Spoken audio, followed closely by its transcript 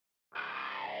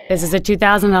This is a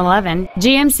 2011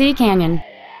 GMC Canyon.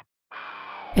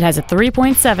 It has a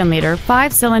 3.7-liter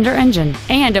 5-cylinder engine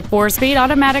and a 4-speed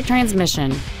automatic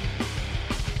transmission.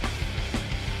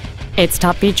 Its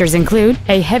top features include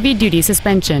a heavy-duty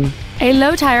suspension, a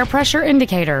low tire pressure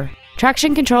indicator,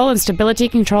 traction control and stability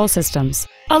control systems,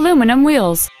 aluminum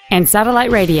wheels, and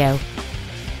satellite radio.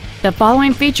 The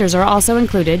following features are also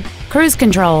included: cruise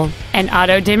control, an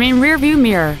auto-dimming rearview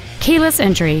mirror, keyless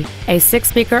entry, a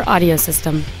 6-speaker audio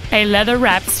system, a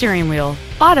leather-wrapped steering wheel,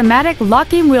 automatic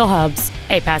locking wheel hubs,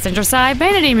 a passenger side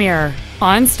vanity mirror,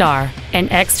 OnStar, an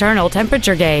external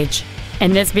temperature gauge,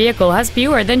 and this vehicle has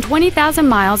fewer than 20,000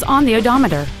 miles on the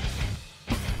odometer.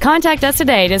 Contact us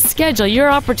today to schedule your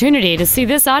opportunity to see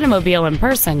this automobile in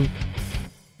person.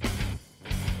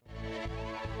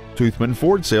 Toothman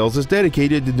Ford Sales is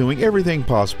dedicated to doing everything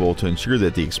possible to ensure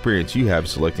that the experience you have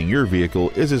selecting your vehicle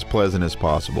is as pleasant as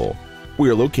possible. We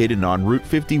are located on Route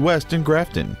 50 West in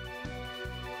Grafton.